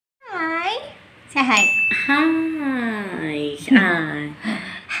Say hi. Hi. Hi.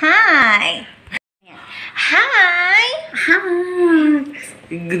 Hi. Hi.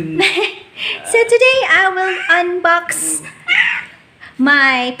 So today I will unbox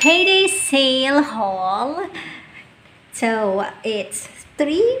my payday sale haul. So it's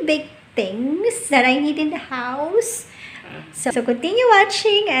 3 big things that I need in the house. So continue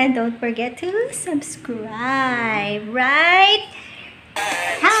watching and don't forget to subscribe, right?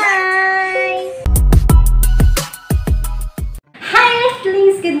 Hi! Hi,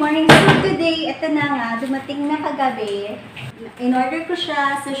 Earthlings! Good morning! So today, ito na nga, dumating na kagabi. In-order ko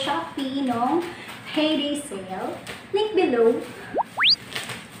siya sa Shopee, no? Payday sale. Link below.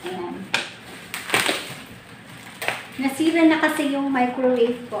 Ayan. Nasira na kasi yung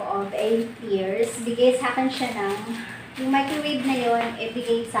microwave ko of 8 years. Bigay sa akin siya ng, yung microwave na yon,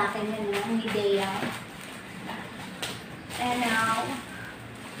 bigay sa akin yun ng Midea. And now,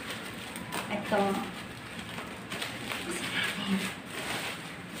 ito.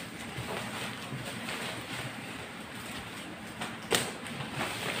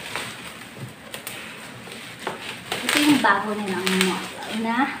 Ito yung bago nilang model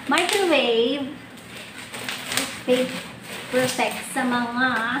na microwave. Perfect sa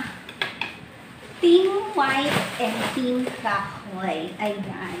mga team white and team kahoy.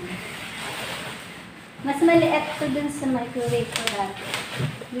 Ayan. Mas maliit ko dun sa microwave ko dati.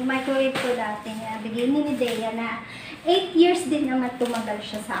 Yung microwave ko dati na bigay ni Midea na 8 years din naman tumagal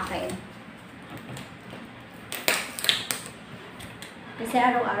siya sa akin. Kasi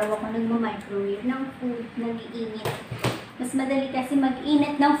araw-araw ako nagma-microwave ng food, nag-iinit. Mas madali kasi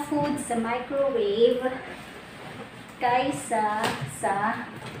mag-init ng food sa microwave kaysa sa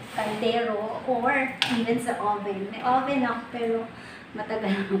kaldero or even sa oven. May oven ako pero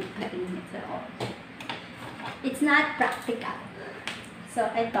matagal magpainit sa oven. It's not practical. So,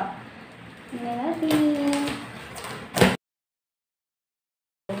 ito.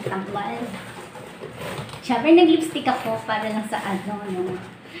 Tanggal. Siyempre, nag-lipstick ako para lang sa yung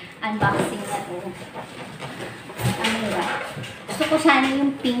unboxing na to. Ano ba? Gusto ko sana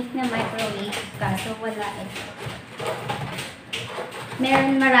yung pink na microwave. Kaso wala eh.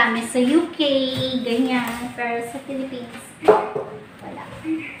 Meron marami sa UK, ganyan. Pero sa Philippines, wala.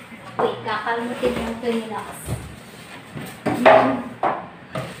 Wait, kakalimutin yung Twinlux.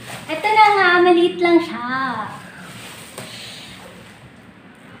 Ito na nga, maliit lang siya.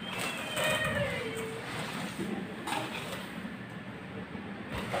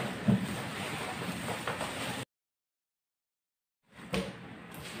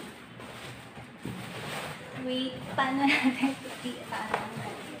 Wait, paano natin itiaan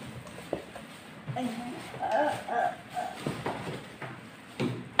natin? Ayan.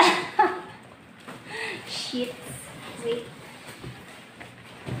 Shit. Wait.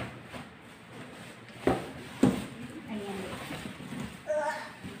 Ayan.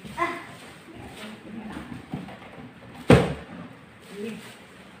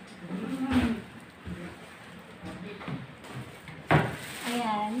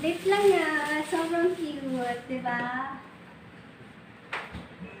 Ayan. Lit lang nga. Sobrang cute, diba?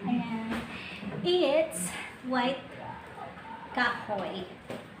 Ayan. It's white kahoy.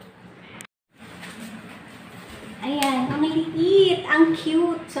 Ayan, ang liit, ang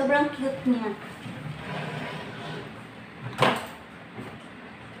cute, sobrang cute niya.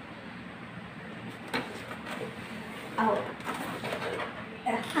 Oh.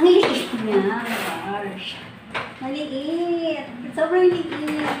 Ang liit niya, gosh. Maliit, sobrang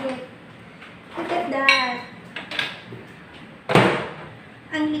liit. Look at that.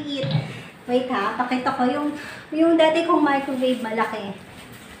 Ang liit. Wait ha, pakita ko yung dati kong microwave malaki.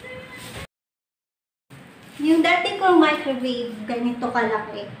 Yung dati kong microwave, ganito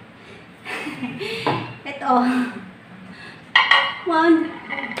kalaki. Ito. Wow,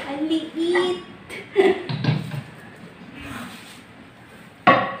 ang liit.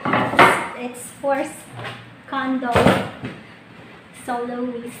 It's for condo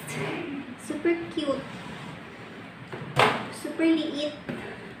soloist. Super cute. Super liit.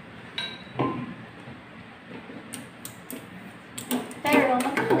 Pero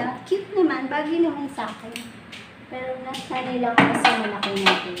maganda. Cute naman. Bagay naman sa akin. Pero nasa nila ko kasi malaki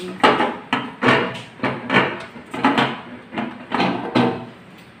natin.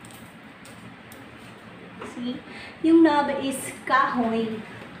 See? Yung knob is kahoy.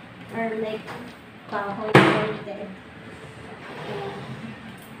 Or like kahoy coated.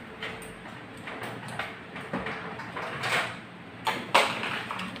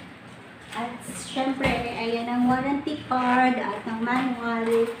 At syempre, ayan ang warranty card at ang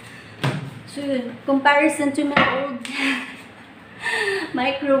manual. So yun, comparison to my old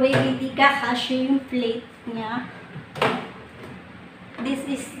microwave, hindi kakasya yung plate niya. This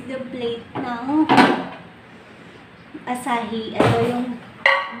is the plate ng Asahi. Ito yung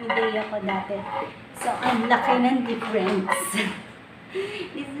Midea ko dati. So, ang laki ng difference.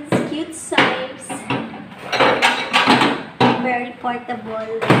 This is cute size. Very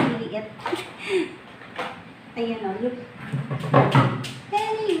portable. Liit. Ayan o, look.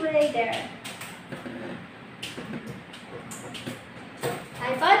 Anyway, there. I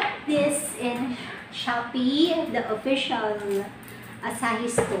bought this in Shopee, the official Asahi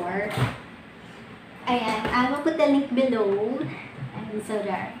store. Ayan, I will put the link below. And so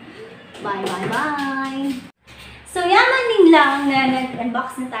there. Bye, bye, bye. So, yamanin lang na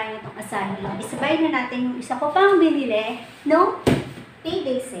nag-unbox na tayo itong Asahi. Isabay na natin yung isa ko pang binili no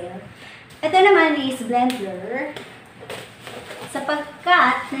payday sale. Ito naman is blender.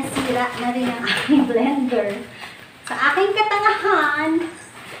 Sapagkat nasira na rin ang aking blender. Sa aking katangahan,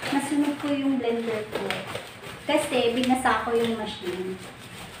 nasunog ko yung blender ko. Kasi binasa ko yung machine.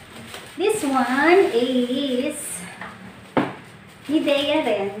 This one is Midea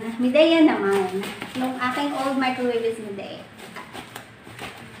rin. Midea naman. Yung aking old microwave is Midea.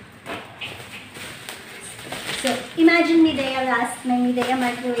 So, imagine Midea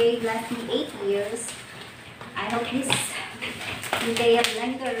microwave last me 8 years. I hope this Midea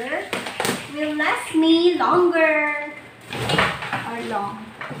blender will last me longer or long.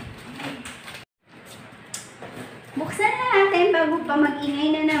 Buksan na natin bago pa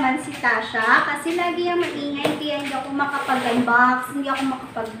mag-ingay na naman si Tasha kasi lagi yung maingay kaya hindi ako makapag-unbox, hindi ako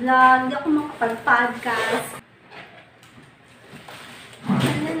makapag-vlog, hindi ako makapag-podcast.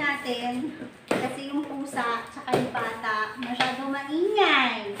 Buksan na natin kasi yung pusa tsaka yung bata masyado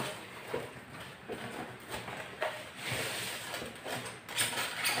maingay.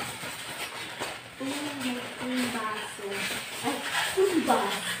 May baso. Ay, yung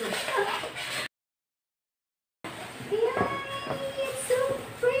baso. It's so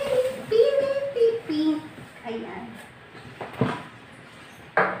pretty, pink. Ayan.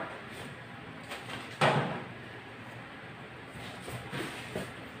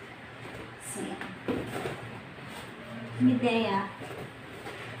 So, yan. Midea.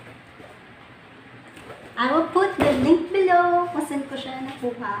 I will put the link below kung saan ko siya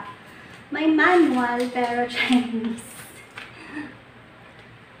nakuha. May manual pero Chinese.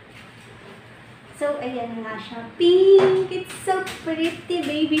 So, ayan nga siya. Pink! It's so pretty.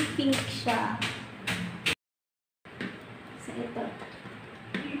 Baby pink siya. So, ito.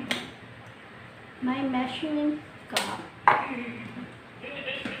 My measuring cup.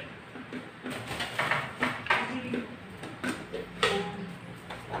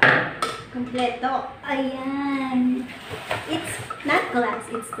 Kompleto. Ayan. It's not glass.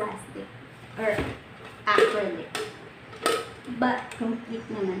 It's plastic. Or acrylic. But, complete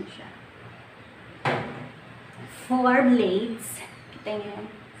naman siya. 4 blades. Kita nyo.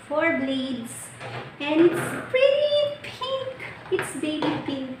 4 blades. And it's pretty pink. It's baby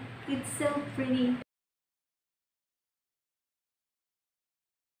pink. It's so pretty.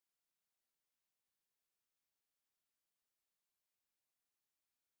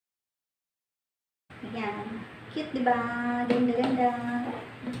 Ayan. Cute, diba? Ganda-ganda.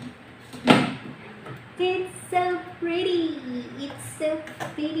 It's so pretty. It's so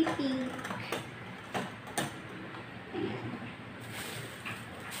pretty pink.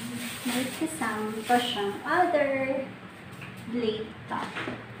 May kasama pa siyang other blade top.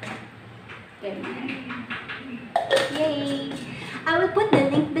 Ganyan. Yay! I will put the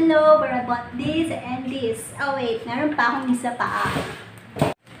link below where I bought this and this. Oh wait, meron pa akong isa pa.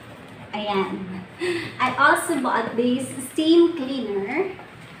 Ayan. I also bought this steam cleaner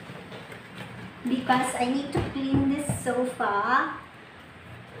because I need to clean this sofa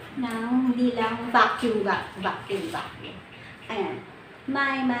ng hindi lang vacuum. Ayan.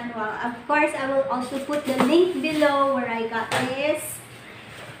 My manual. Of course, I will also put the link below where I got this.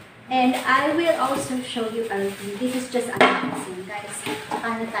 And I will also show you everything. This is just unboxing, guys.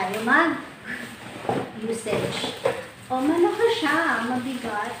 Paano tayo mag-usage. Oh, malaki siya.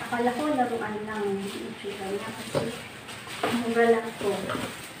 Mabigat. Akala ko laruan lang. Itsura niya kasi mura lang to.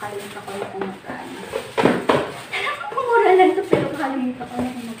 Kalimutan ko na kung magkano. Mura lang to pero kalimutan ko na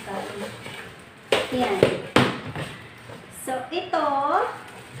kung magkano. Yan. So, ito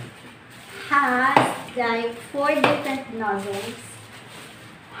has like 4 different nozzles.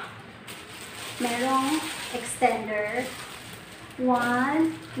 Merong extender.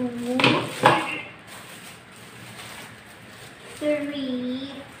 1, 2,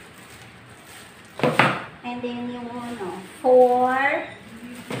 3, and then yung 4,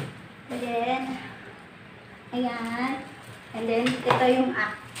 and then, ayan, And then, ito yung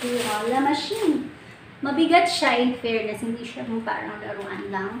Actirola machine. Mabigat siya in fairness. Hindi siya yung parang laruan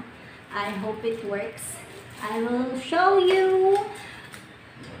lang. I hope it works. I will show you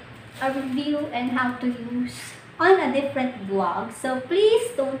a review and how to use on a different vlog. So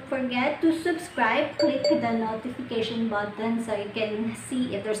please don't forget to subscribe. Click the notification button so you can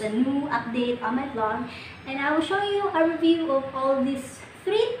see if there's a new update on my vlog. And I will show you a review of all these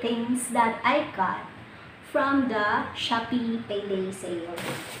 3 things that I got from the Shopee Payday sale.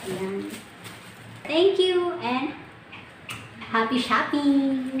 Ayan. Thank you and happy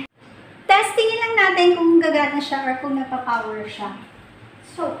shopping! Testingin lang natin kung gagana siya or kung napapower siya.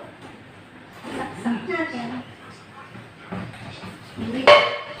 So, saksak natin.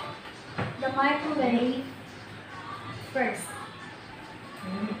 The microwave first.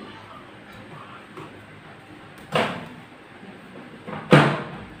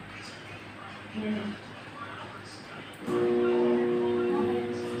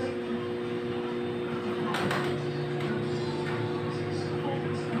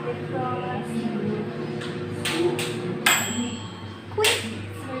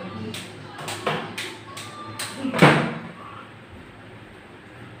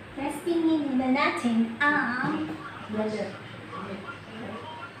 Testingin na natin ang blender.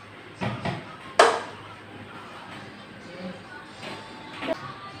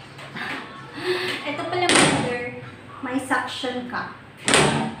 Ito pala blender, may suction cup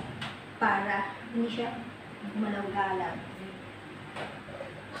para hindi siya gumalaw-galaw.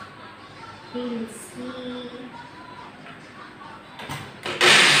 You'll see.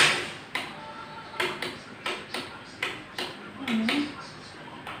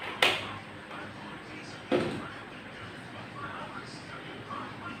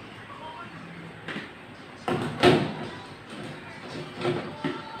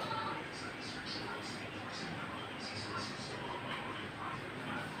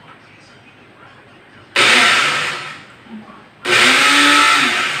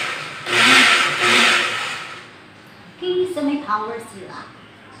 So may power sila.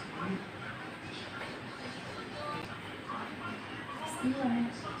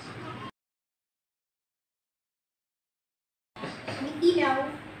 May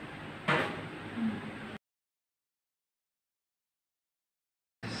ilaw.